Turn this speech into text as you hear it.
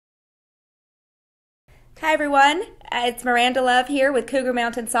Hi everyone, it's Miranda Love here with Cougar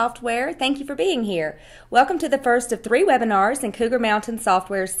Mountain Software. Thank you for being here. Welcome to the first of 3 webinars in Cougar Mountain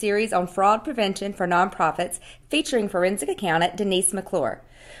Software's series on fraud prevention for nonprofits featuring forensic accountant Denise McClure.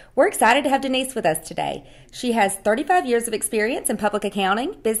 We're excited to have Denise with us today. She has 35 years of experience in public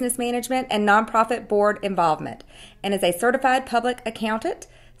accounting, business management, and nonprofit board involvement, and is a certified public accountant,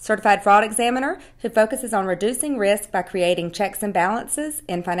 certified fraud examiner who focuses on reducing risk by creating checks and balances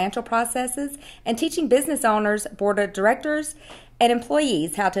in financial processes and teaching business owners, board of directors, and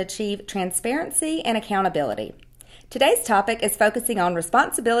employees how to achieve transparency and accountability. Today's topic is focusing on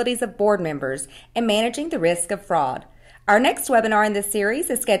responsibilities of board members and managing the risk of fraud. Our next webinar in this series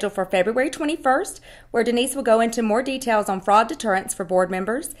is scheduled for February 21st, where Denise will go into more details on fraud deterrence for board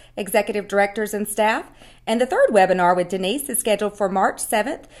members, executive directors, and staff. And the third webinar with Denise is scheduled for March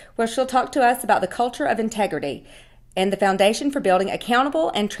 7th, where she'll talk to us about the culture of integrity and the foundation for building accountable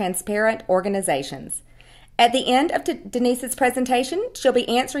and transparent organizations. At the end of Denise's presentation, she'll be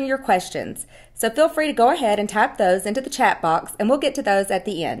answering your questions. So feel free to go ahead and type those into the chat box, and we'll get to those at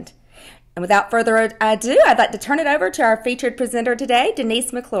the end. And without further ado, I'd like to turn it over to our featured presenter today,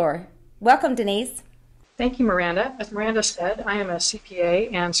 Denise McClure. Welcome, Denise. Thank you, Miranda. As Miranda said, I am a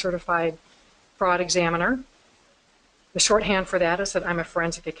CPA and certified fraud examiner. The shorthand for that is that I'm a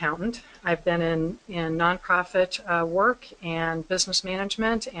forensic accountant. I've been in nonprofit work and business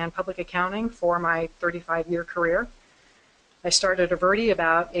management and public accounting for my 35-year career. I started Averti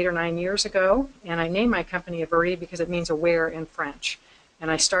about 8 or 9 years ago, and I named my company Averti because it means aware in French. And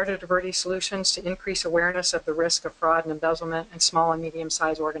I started Averti Solutions to increase awareness of the risk of fraud and embezzlement in small and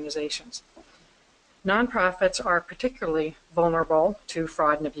medium-sized organizations. Nonprofits are particularly vulnerable to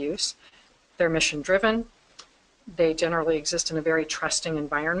fraud and abuse. They're mission-driven. They generally exist in a very trusting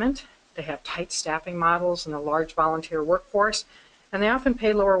environment. They have tight staffing models and a large volunteer workforce, and they often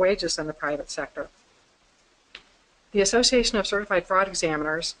pay lower wages than the private sector. The Association of Certified Fraud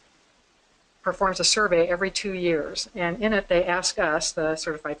Examiners performs a survey every 2 years, and in it they ask us, the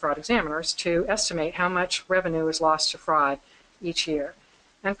certified fraud examiners, to estimate how much revenue is lost to fraud each year.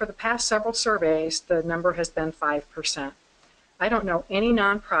 And for the past several surveys, the number has been 5%. I don't know any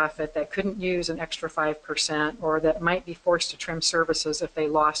nonprofit that couldn't use an extra 5% or that might be forced to trim services if they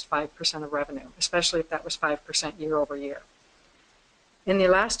lost 5% of revenue, especially if that was 5% year over year. In the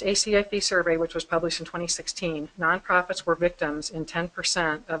last ACFE survey, which was published in 2016, nonprofits were victims in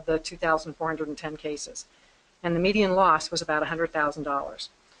 10% of the 2,410 cases, and the median loss was about $100,000.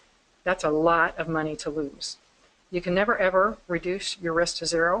 That's a lot of money to lose. You can never, ever reduce your risk to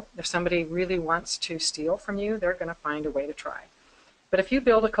zero. If somebody really wants to steal from you, they're going to find a way to try. But if you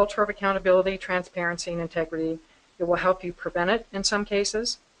build a culture of accountability, transparency, and integrity, it will help you prevent it in some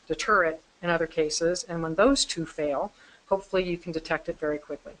cases, deter it in other cases, and when those two fail, hopefully you can detect it very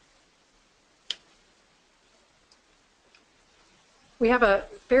quickly. We have a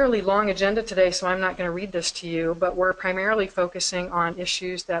fairly long agenda today, so I'm not going to read this to you, but we're primarily focusing on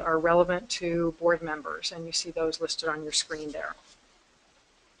issues that are relevant to board members, and you see those listed on your screen there.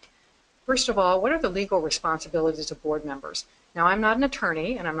 First of all, what are the legal responsibilities of board members? Now, I'm not an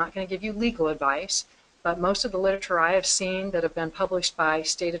attorney, and I'm not going to give you legal advice, but most of the literature I have seen that have been published by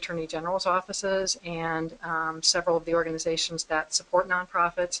state attorney general's offices and several of the organizations that support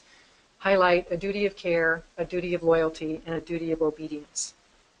nonprofits highlight a duty of care, a duty of loyalty, and a duty of obedience.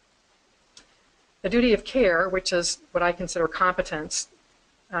 A duty of care, which is what I consider competence,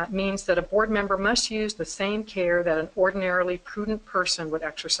 means that a board member must use the same care that an ordinarily prudent person would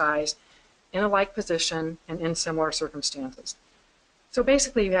exercise in a like position and in similar circumstances. So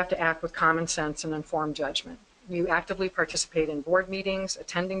basically, you have to act with common sense and informed judgment. You actively participate in board meetings,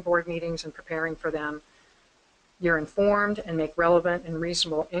 attending board meetings, and preparing for them. You're informed and make relevant and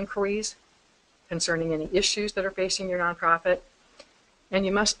reasonable inquiries concerning any issues that are facing your nonprofit, and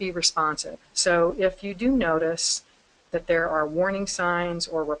you must be responsive. So if you do notice that there are warning signs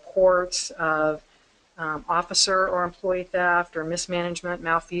or reports of officer or employee theft or mismanagement,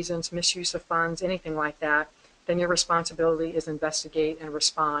 malfeasance, misuse of funds, anything like that, then your responsibility is investigate and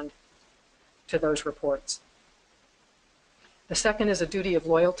respond to those reports. The second is a duty of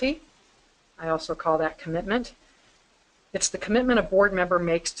loyalty. I also call that commitment. It's the commitment a board member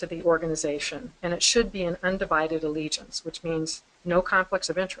makes to the organization, and it should be an undivided allegiance, which means no conflicts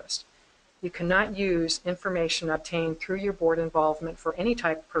of interest. You cannot use information obtained through your board involvement for any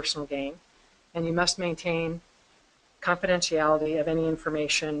type of personal gain, and you must maintain confidentiality of any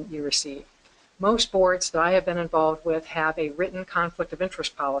information you receive. Most boards that I have been involved with have a written conflict of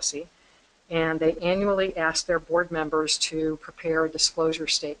interest policy, and they annually ask their board members to prepare a disclosure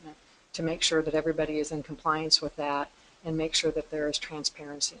statement to make sure that everybody is in compliance with that and make sure that there is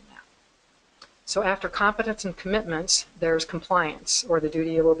transparency in that. So after competence and commitments, there's compliance, or the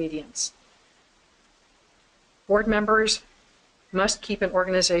duty of obedience. Board members must keep an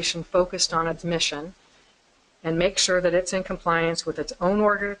organization focused on its mission and make sure that it's in compliance with its own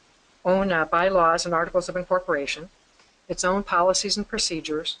bylaws and articles of incorporation, its own policies and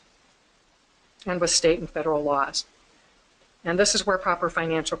procedures, and with state and federal laws. And this is where proper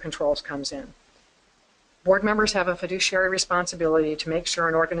financial controls comes in. Board members have a fiduciary responsibility to make sure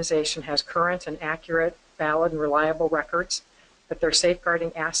an organization has current and accurate, valid, and reliable records, that they're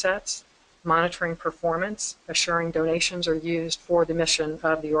safeguarding assets, monitoring performance, assuring donations are used for the mission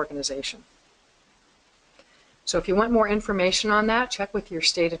of the organization. So if you want more information on that, check with your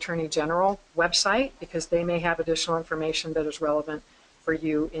state attorney general website, because they may have additional information that is relevant for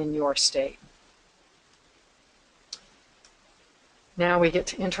you in your state. Now we get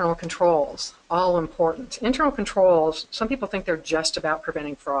to internal controls, all important. Internal controls, some people think they're just about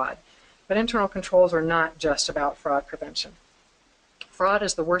preventing fraud, but internal controls are not just about fraud prevention. Fraud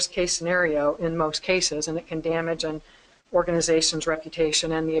is the worst case scenario in most cases, and it can damage an organization's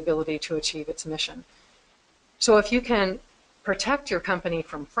reputation and the ability to achieve its mission. So if you can protect your company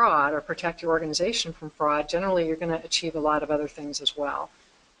from fraud, or protect your organization from fraud, generally you're going to achieve a lot of other things as well,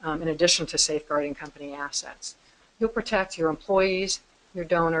 in addition to safeguarding company assets. You'll protect your employees, your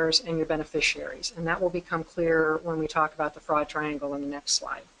donors, and your beneficiaries, and that will become clear when we talk about the fraud triangle in the next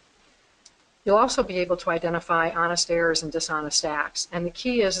slide. You'll also be able to identify honest errors and dishonest acts, and the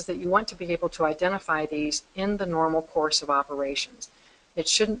key is that you want to be able to identify these in the normal course of operations. It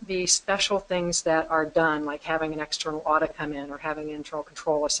shouldn't be special things that are done, like having an external audit come in or having an internal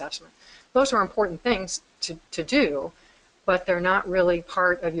control assessment. Those are important things to do, but they're not really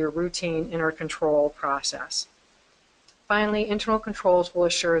part of your routine inner control process. Finally, internal controls will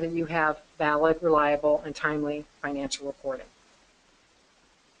assure that you have valid, reliable, and timely financial reporting.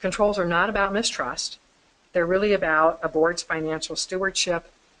 Controls are not about mistrust. They're really about a board's financial stewardship.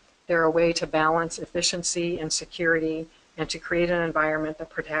 They're a way to balance efficiency and security and to create an environment that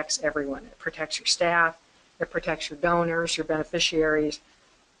protects everyone. It protects your staff, it protects your donors, your beneficiaries,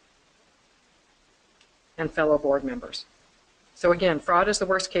 and fellow board members. So again, fraud is the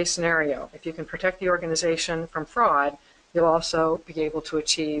worst case scenario. If you can protect the organization from fraud, you'll also be able to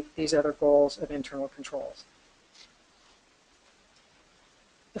achieve these other goals of internal controls.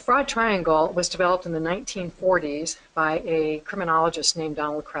 The fraud triangle was developed in the 1940s by a criminologist named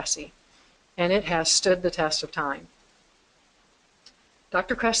Donald Cressy, and it has stood the test of time.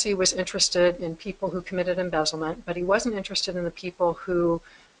 Dr. Cressy was interested in people who committed embezzlement, but he wasn't interested in the people who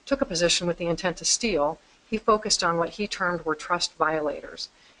took a position with the intent to steal. He focused on what he termed were trust violators,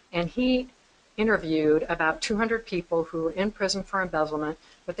 and he interviewed about 200 people who were in prison for embezzlement,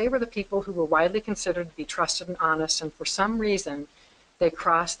 but they were the people who were widely considered to be trusted and honest, and for some reason they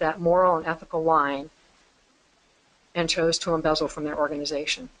crossed that moral and ethical line and chose to embezzle from their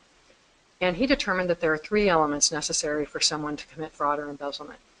organization. And he determined that there are three elements necessary for someone to commit fraud or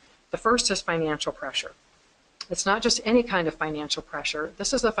embezzlement. The first is financial pressure. It's not just any kind of financial pressure.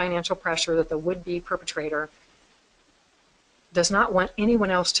 This is the financial pressure that the would-be perpetrator does not want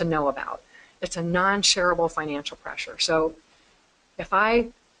anyone else to know about. It's a non-shareable financial pressure. So if I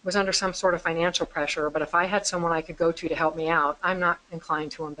was under some sort of financial pressure, but if I had someone I could go to help me out, I'm not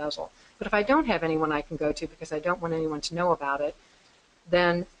inclined to embezzle. But if I don't have anyone I can go to because I don't want anyone to know about it,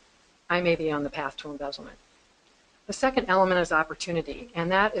 then I may be on the path to embezzlement. The second element is opportunity,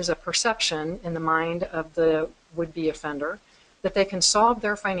 and that is a perception in the mind of the would-be offender that they can solve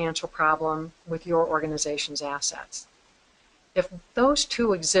their financial problem with your organization's assets. If those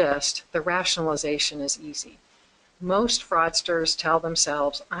two exist, the rationalization is easy. Most fraudsters tell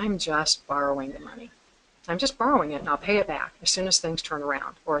themselves, I'm just borrowing the money. I'm just borrowing it and I'll pay it back as soon as things turn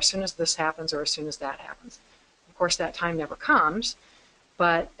around, or as soon as this happens, or as soon as that happens. Of course, that time never comes,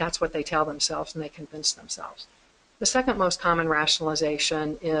 but that's what they tell themselves and they convince themselves. The second most common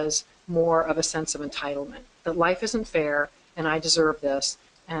rationalization is more of a sense of entitlement, that life isn't fair and I deserve this,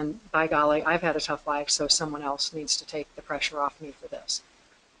 and by golly, I've had a tough life, so someone else needs to take the pressure off me for this.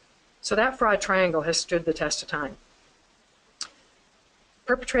 So that fraud triangle has stood the test of time.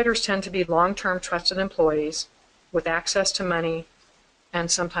 Perpetrators tend to be long-term trusted employees with access to money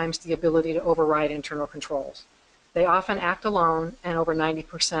and sometimes the ability to override internal controls. They often act alone, and over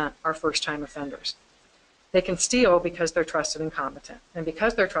 90% are first-time offenders. They can steal because they're trusted and competent. And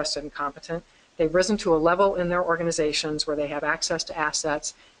because they're trusted and competent, they've risen to a level in their organizations where they have access to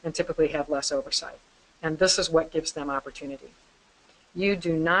assets and typically have less oversight. And this is what gives them opportunity. You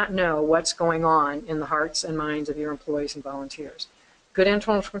do not know what's going on in the hearts and minds of your employees and volunteers. Good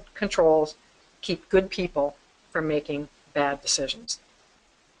internal controls keep good people from making bad decisions.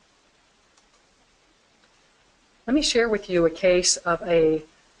 Let me share with you a case of a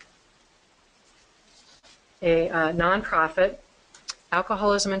nonprofit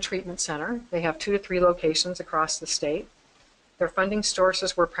alcoholism and treatment center. They have 2 to 3 locations across the state. Their funding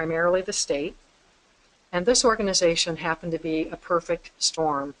sources were primarily the state, and this organization happened to be a perfect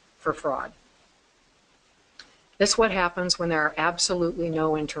storm for fraud. This is what happens when there are absolutely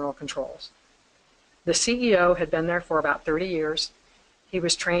no internal controls. The CEO had been there for about 30 years. He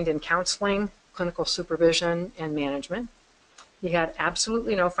was trained in counseling, clinical supervision, and management. He had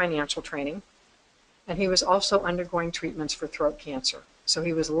absolutely no financial training, and he was also undergoing treatments for throat cancer. So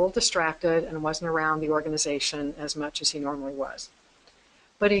he was a little distracted and wasn't around the organization as much as he normally was.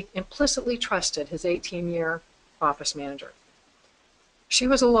 But he implicitly trusted his 18-year office manager. She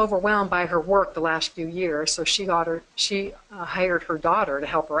was a little overwhelmed by her work the last few years, so she hired her daughter to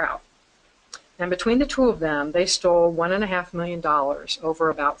help her out. And between the 2 of them, they stole $1.5 million over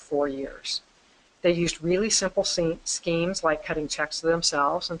about 4 years. They used really simple schemes like cutting checks to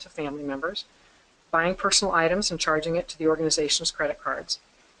themselves and to family members, buying personal items and charging it to the organization's credit cards,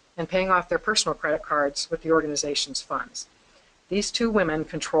 and paying off their personal credit cards with the organization's funds. These 2 women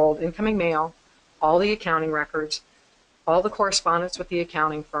controlled incoming mail, all the accounting records, all the correspondence with the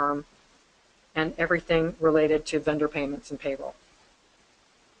accounting firm, and everything related to vendor payments and payroll.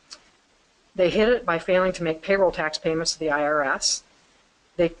 They hid it by failing to make payroll tax payments to the IRS.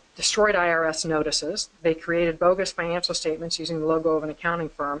 They destroyed IRS notices. They created bogus financial statements using the logo of an accounting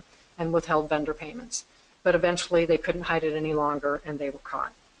firm and withheld vendor payments. But eventually they couldn't hide it any longer and they were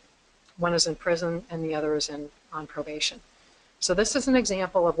caught. One is in prison and the other is on probation. So this is an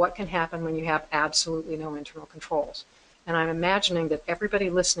example of what can happen when you have absolutely no internal controls. And I'm imagining that everybody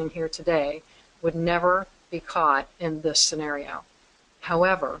listening here today would never be caught in this scenario.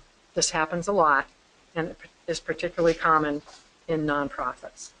 However, this happens a lot, and it is particularly common in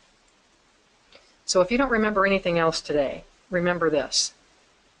nonprofits. So if you don't remember anything else today, remember this: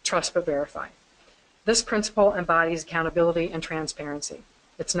 trust but verify. This principle embodies accountability and transparency.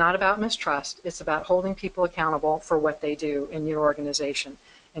 It's not about mistrust, it's about holding people accountable for what they do in your organization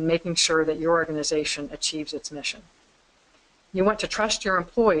and making sure that your organization achieves its mission. You want to trust your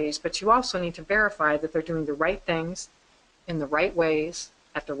employees, but you also need to verify that they're doing the right things in the right ways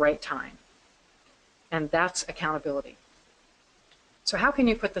at the right time. And that's accountability. So how can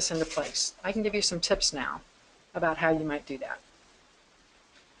you put this into place? I can give you some tips now about how you might do that.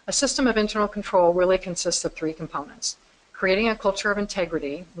 A system of internal control really consists of 3 components. Creating a culture of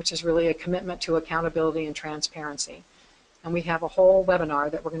integrity, which is really a commitment to accountability and transparency. And we have a whole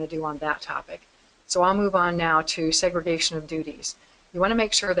webinar that we're going to do on that topic. So I'll move on now to segregation of duties. You want to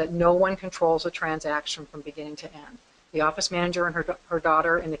make sure that no one controls a transaction from beginning to end. The office manager and her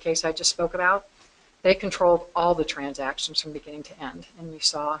daughter, in the case I just spoke about, they controlled all the transactions from beginning to end, and you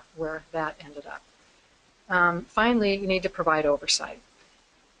saw where that ended up. Finally, you need to provide oversight.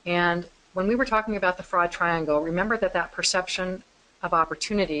 And when we were talking about the fraud triangle, remember that perception of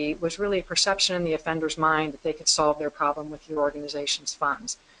opportunity was really a perception in the offender's mind that they could solve their problem with your organization's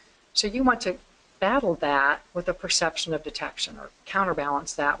funds. So you want to battle that with a perception of detection, or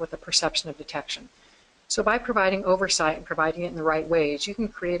counterbalance that with a perception of detection. So by providing oversight and providing it in the right ways, you can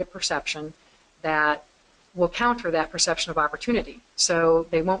create a perception that will counter that perception of opportunity. So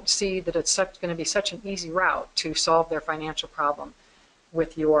they won't see that it's going to be such an easy route to solve their financial problem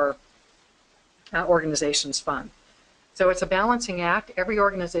with your organization's fund. So it's a balancing act. Every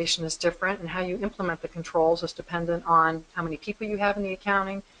organization is different, and how you implement the controls is dependent on how many people you have in the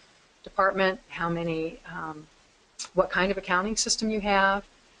accounting department, what kind of accounting system you have,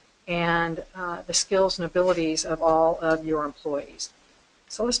 and the skills and abilities of all of your employees.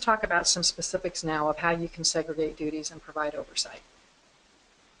 So let's talk about some specifics now of how you can segregate duties and provide oversight.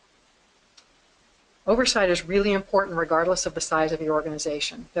 Oversight is really important regardless of the size of your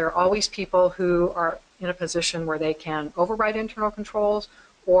organization. There are always people who are in a position where they can override internal controls,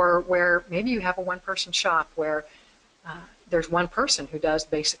 or where maybe you have a one-person shop where there's one person who does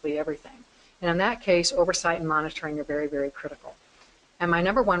basically everything. And in that case, oversight and monitoring are very, very critical. And my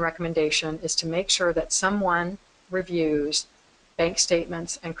number 1 recommendation is to make sure that someone reviews bank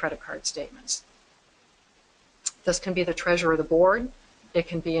statements and credit card statements. This can be the treasurer of the board. It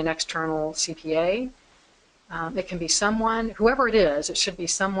can be an external CPA. It can be someone, whoever it is, it should be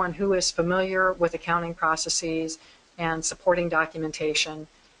someone who is familiar with accounting processes and supporting documentation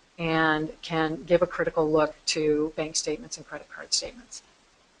and can give a critical look to bank statements and credit card statements.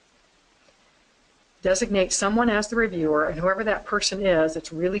 Designate someone as the reviewer, and whoever that person is,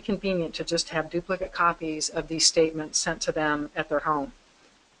 it's really convenient to just have duplicate copies of these statements sent to them at their home.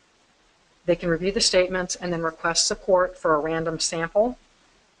 They can review the statements and then request support for a random sample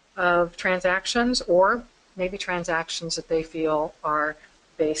of transactions, or maybe transactions that they feel are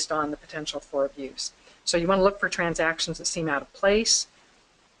based on the potential for abuse. So you want to look for transactions that seem out of place,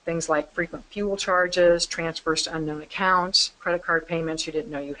 things like frequent fuel charges, transfers to unknown accounts, credit card payments you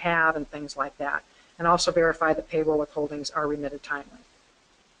didn't know you have, and things like that. And also verify that payroll withholdings are remitted timely.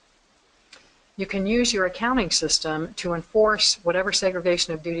 You can use your accounting system to enforce whatever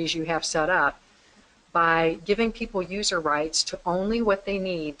segregation of duties you have set up by giving people user rights to only what they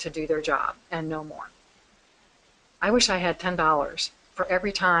need to do their job and no more. I wish I had $10 for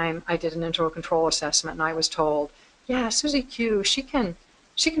every time I did an internal control assessment and I was told, yeah, Susie Q, she can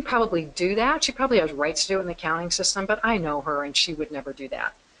probably do that. She probably has rights to do it in the accounting system, but I know her and she would never do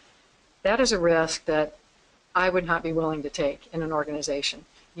that. That is a risk that I would not be willing to take in an organization.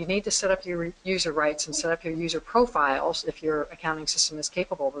 You need to set up your user rights and set up your user profiles if your accounting system is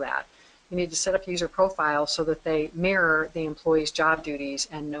capable of that. You need to set up user profiles so that they mirror the employee's job duties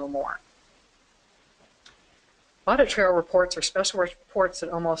and no more. Audit trail reports are special reports that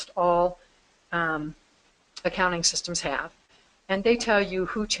almost all accounting systems have, and they tell you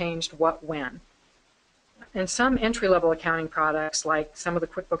who changed what when. In some entry-level accounting products, like some of the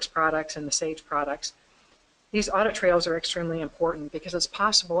QuickBooks products and the Sage products, these audit trails are extremely important because it's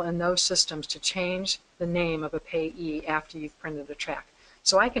possible in those systems to change the name of a payee after you've printed a check.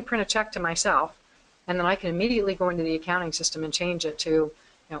 So I can print a check to myself, and then I can immediately go into the accounting system and change it to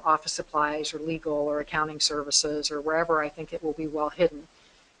office supplies or legal or accounting services or wherever I think it will be well hidden.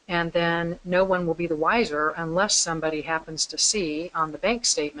 And then no one will be the wiser unless somebody happens to see on the bank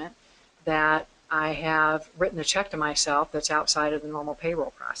statement that I have written a check to myself that's outside of the normal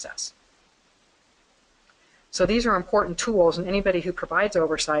payroll process. So these are important tools, and anybody who provides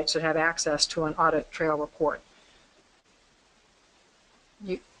oversight should have access to an audit trail report.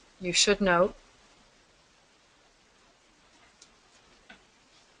 You should note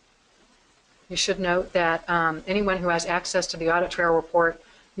that anyone who has access to the audit trail report,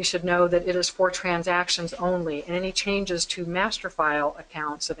 you should know that it is for transactions only, and any changes to master file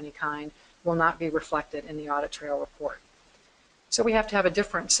accounts of any kind will not be reflected in the audit trail report. So we have to have a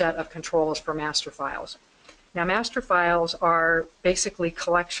different set of controls for master files. Now, master files are basically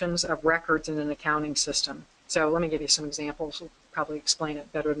collections of records in an accounting system. So let me give you some examples. We'll probably explain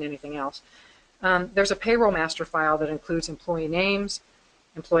it better than anything else. There's a payroll master file that includes employee names,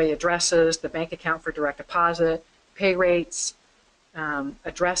 employee addresses, the bank account for direct deposit, pay rates,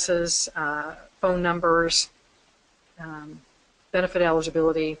 addresses, phone numbers, benefit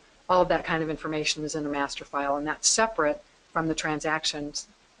eligibility. All of that kind of information is in a master file, and that's separate from the transactions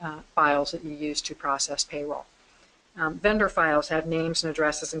files that you use to process payroll. Vendor files have names and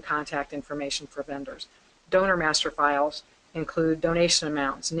addresses and contact information for vendors. Donor master files include donation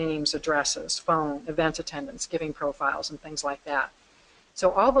amounts, names, addresses, phone, event attendance, giving profiles, and things like that.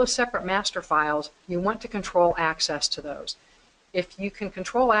 So all those separate master files, you want to control access to those. If you can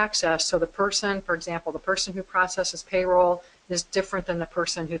control access so the person, for example, the person who processes payroll is different than the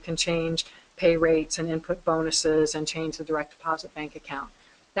person who can change pay rates and input bonuses and change the direct deposit bank account,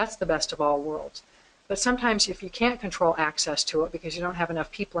 that's the best of all worlds. But sometimes if you can't control access to it because you don't have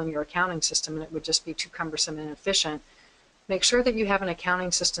enough people in your accounting system and it would just be too cumbersome and inefficient, make sure that you have an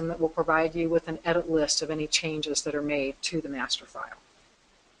accounting system that will provide you with an edit list of any changes that are made to the master file.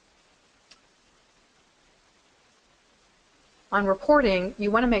 On reporting,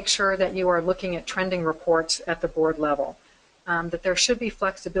 you want to make sure that you are looking at trending reports at the board level, that there should be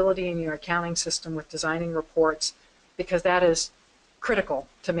flexibility in your accounting system with designing reports, because that is critical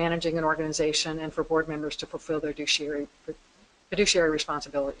to managing an organization and for board members to fulfill their fiduciary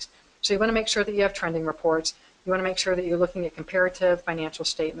responsibilities. So you want to make sure that you have trending reports. You want to make sure that you're looking at comparative financial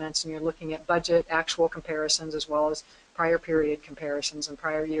statements and you're looking at budget actual comparisons as well as prior period comparisons and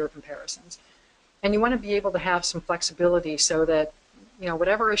prior year comparisons. And you want to be able to have some flexibility so that,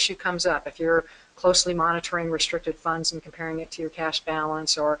 whatever issue comes up, if you're closely monitoring restricted funds and comparing it to your cash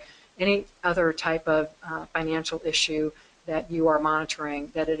balance or any other type of financial issue that you are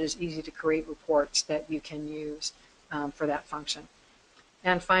monitoring, that it is easy to create reports that you can use for that function.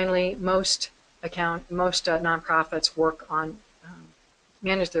 And finally, most nonprofits work on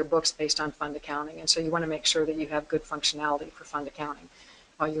manage their books based on fund accounting, and so you want to make sure that you have good functionality for fund accounting.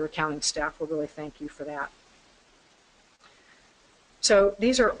 Your accounting staff will really thank you for that. So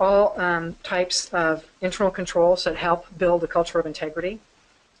these are all types of internal controls that help build a culture of integrity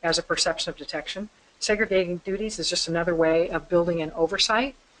as a perception of detection. Segregating duties is just another way of building an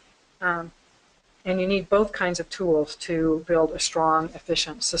oversight. And you need both kinds of tools to build a strong,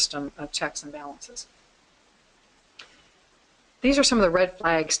 efficient system of checks and balances. These are some of the red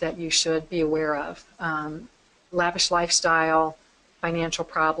flags that you should be aware of. Lavish lifestyle, financial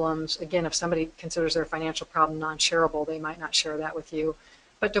problems. Again, if somebody considers their financial problem non-shareable, they might not share that with you.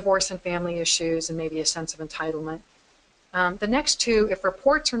 But divorce and family issues and maybe a sense of entitlement. The next two, if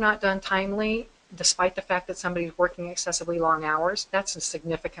reports are not done timely, despite the fact that somebody's working excessively long hours, that's a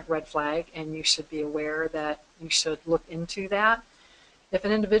significant red flag, and you should be aware that you should look into that. If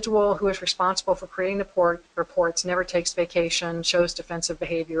an individual who is responsible for creating the reports never takes vacation, shows defensive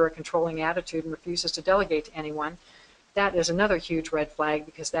behavior or controlling attitude, and refuses to delegate to anyone, that is another huge red flag,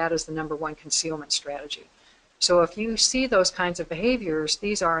 because that is the #1 concealment strategy. So if you see those kinds of behaviors,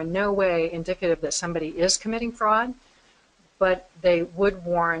 these are in no way indicative that somebody is committing fraud, but they would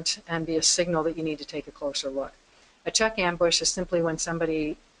warrant and be a signal that you need to take a closer look. A check ambush is simply when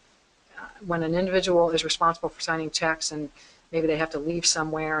when an individual is responsible for signing checks and maybe they have to leave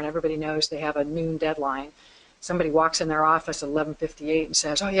somewhere and everybody knows they have a noon deadline. Somebody walks in their office at 11:58 and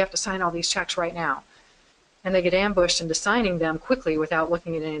says, "Oh, you have to sign all these checks right now." And they get ambushed into signing them quickly without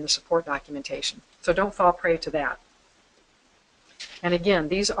looking at any of the support documentation. So don't fall prey to that. And again,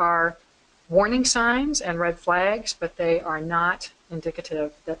 these are warning signs and red flags, but they are not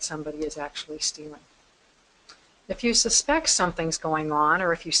indicative that somebody is actually stealing. If you suspect something's going on,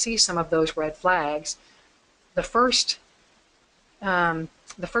 or if you see some of those red flags, the first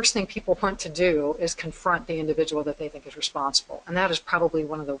thing people want to do is confront the individual that they think is responsible. And that is probably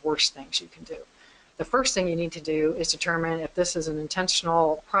one of the worst things you can do. The first thing you need to do is determine if this is an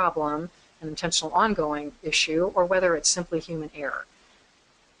intentional problem, an intentional ongoing issue, or whether it's simply human error.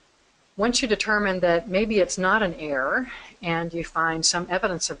 Once you determine that maybe it's not an error and you find some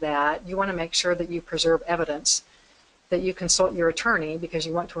evidence of that, you want to make sure that you preserve evidence, that you consult your attorney because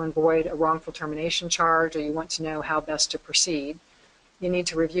you want to avoid a wrongful termination charge, or you want to know how best to proceed. You need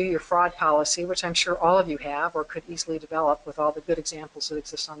to review your fraud policy, which I'm sure all of you have or could easily develop with all the good examples that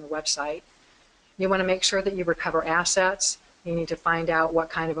exist on the website. You want to make sure that you recover assets. You need to find out what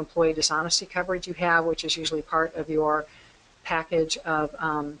kind of employee dishonesty coverage you have, which is usually part of your package of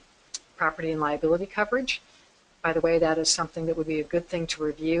property and liability coverage. By the way, that is something that would be a good thing to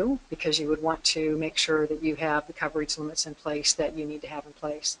review, because you would want to make sure that you have the coverage limits in place that you need to have in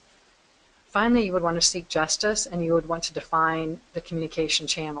place. Finally, you would want to seek justice, and you would want to define the communication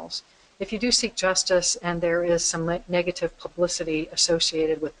channels. If you do seek justice and there is some negative publicity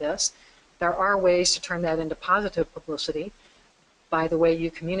associated with this, there are ways to turn that into positive publicity by the way you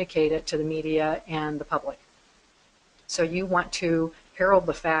communicate it to the media and the public. So you want to herald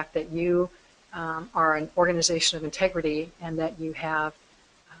the fact that you are an organization of integrity and that you have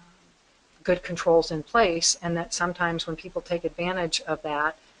good controls in place, and that sometimes when people take advantage of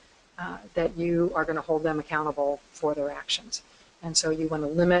that, that you are going to hold them accountable for their actions. And so you want to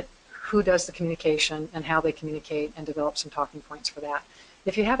limit who does the communication and how they communicate, and develop some talking points for that.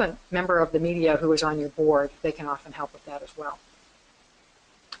 If you have a member of the media who is on your board, they can often help with that as well.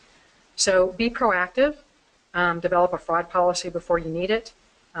 So be proactive, develop a fraud policy before you need it,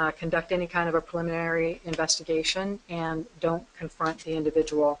 conduct any kind of a preliminary investigation, and don't confront the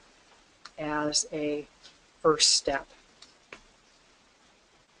individual as a first step.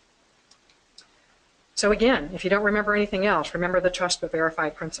 So again, if you don't remember anything else, remember the trust but verify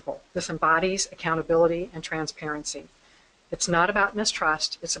principle. This embodies accountability and transparency. It's not about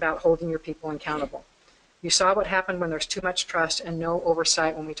mistrust, it's about holding your people accountable. You saw what happened when there's too much trust and no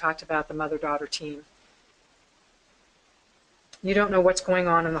oversight when we talked about the mother-daughter team. You don't know what's going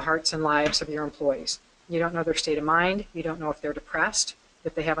on in the hearts and lives of your employees. You don't know their state of mind. You don't know if they're depressed,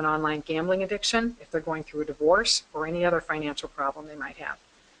 if they have an online gambling addiction, if they're going through a divorce, or any other financial problem they might have.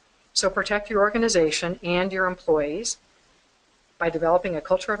 So protect your organization and your employees by developing a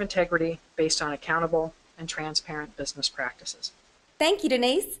culture of integrity based on accountable and transparent business practices. Thank you,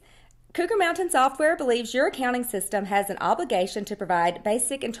 Denise. Cougar Mountain Software believes your accounting system has an obligation to provide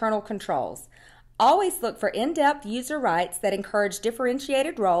basic internal controls. Always look for in-depth user rights that encourage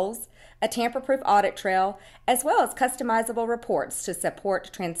differentiated roles, a tamper-proof audit trail, as well as customizable reports to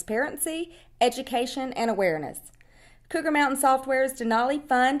support transparency, education, and awareness. Cougar Mountain Software's Denali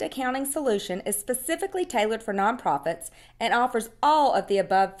Fund accounting solution is specifically tailored for nonprofits and offers all of the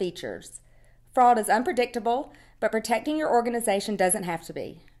above features. Fraud is unpredictable, but protecting your organization doesn't have to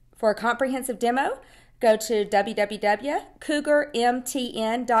be. For a comprehensive demo, go to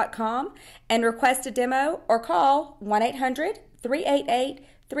www.cougarmtn.com and request a demo, or call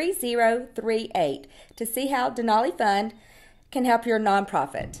 1-800-388-3038 to see how Denali Fund can help your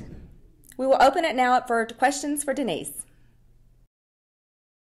nonprofit. We will open it now up for questions for Denise.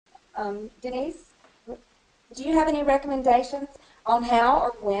 Denise, do you have any recommendations on how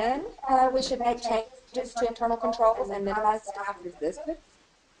or when we should make changes to internal controls and minimize staff resistance?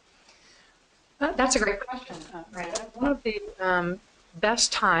 That's a great question, Miranda. One of the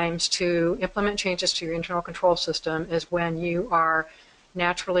best times to implement changes to your internal control system is when you are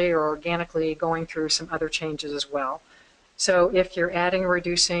naturally or organically going through some other changes as well. So if you're adding or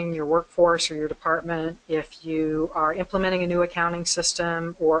reducing your workforce or your department, if you are implementing a new accounting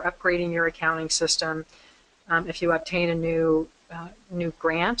system or upgrading your accounting system, if you obtain a new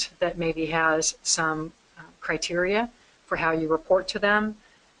grant that maybe has some criteria for how you report to them,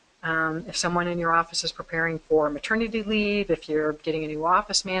 if someone in your office is preparing for maternity leave, if you're getting a new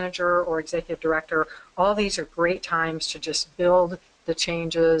office manager or executive director, all these are great times to just build the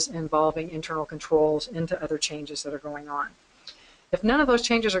changes involving internal controls into other changes that are going on. If none of those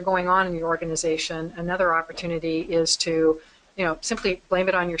changes are going on in your organization, another opportunity is to simply blame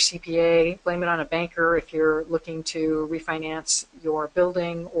it on your CPA, blame it on a banker if you're looking to refinance your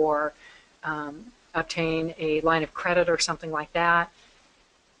building or obtain a line of credit or something like that.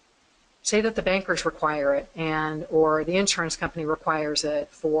 Say that the bankers require it or the insurance company requires it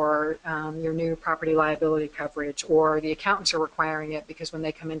for your new property liability coverage, or the accountants are requiring it because when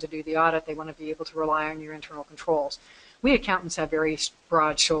they come in to do the audit, they want to be able to rely on your internal controls. We accountants have very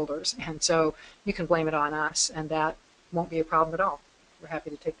broad shoulders, and so you can blame it on us, and that won't be a problem at all. We're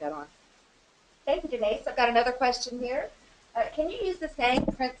happy to take that on. Thank you, Denise. I've got another question here. Can you use the same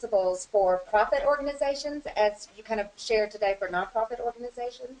principles for profit organizations as you kind of shared today for nonprofit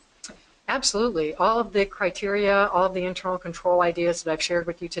organizations? Absolutely. All of the criteria, all of the internal control ideas that I've shared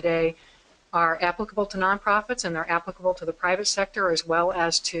with you today are applicable to nonprofits, and they're applicable to the private sector as well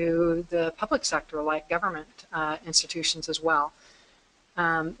as to the public sector, like government institutions as well.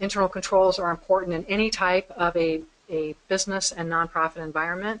 Internal controls are important in any type of a business and nonprofit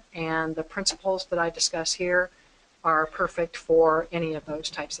environment, and the principles that I discuss here are perfect for any of those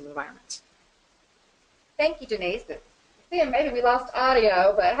types of environments. Thank you, Denise. Maybe we lost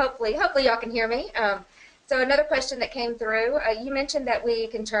audio, but hopefully y'all can hear me. So another question that came through, you mentioned that we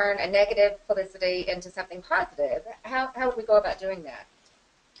can turn a negative publicity into something positive. How would we go about doing that?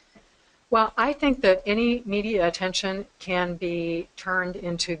 Well, I think that any media attention can be turned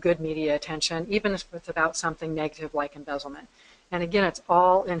into good media attention, even if it's about something negative like embezzlement. And again, it's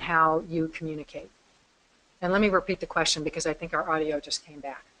all in how you communicate. And let me repeat the question because I think our audio just came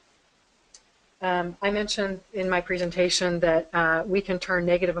back. I mentioned in my presentation that we can turn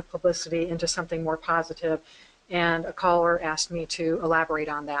negative publicity into something more positive, and a caller asked me to elaborate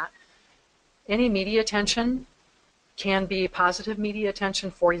on that. Any media attention can be positive media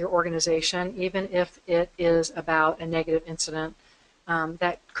attention for your organization, even if it is about a negative incident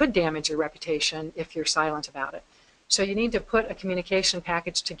that could damage your reputation if you're silent about it. So you need to put a communication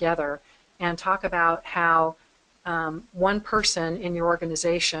package together and talk about how one person in your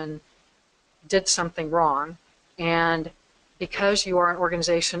organization did something wrong, and because you are an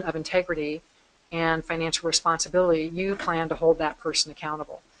organization of integrity and financial responsibility, you plan to hold that person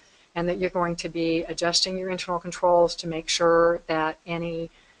accountable, and that you're going to be adjusting your internal controls to make sure that any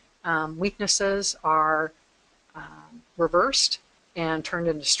weaknesses are reversed and turned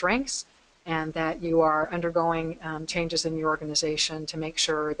into strengths, and that you are undergoing changes in your organization to make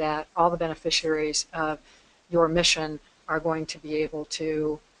sure that all the beneficiaries of your mission are going to be able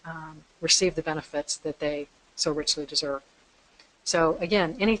to receive the benefits that they so richly deserve. So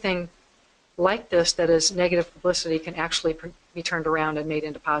again, anything like this that is negative publicity can actually be turned around and made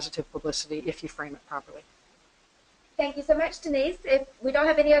into positive publicity if you frame it properly. Thank you so much, Denise. If we don't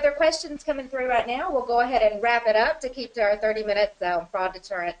have any other questions coming through right now, we'll go ahead and wrap it up to keep to our 30 minutes on fraud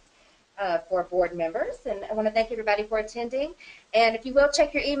deterrence for board members. And I want to thank everybody for attending. And if you will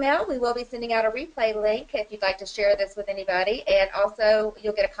check your email, we will be sending out a replay link if you'd like to share this with anybody. And also,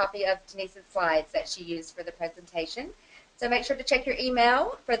 you'll get a copy of Denise's slides that she used for the presentation. So make sure to check your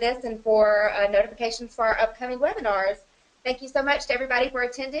email for this and for notifications for our upcoming webinars. Thank you so much to everybody for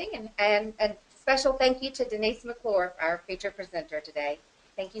attending, and special thank you to Denise McClure, our featured presenter today.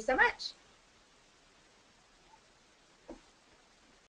 Thank you so much.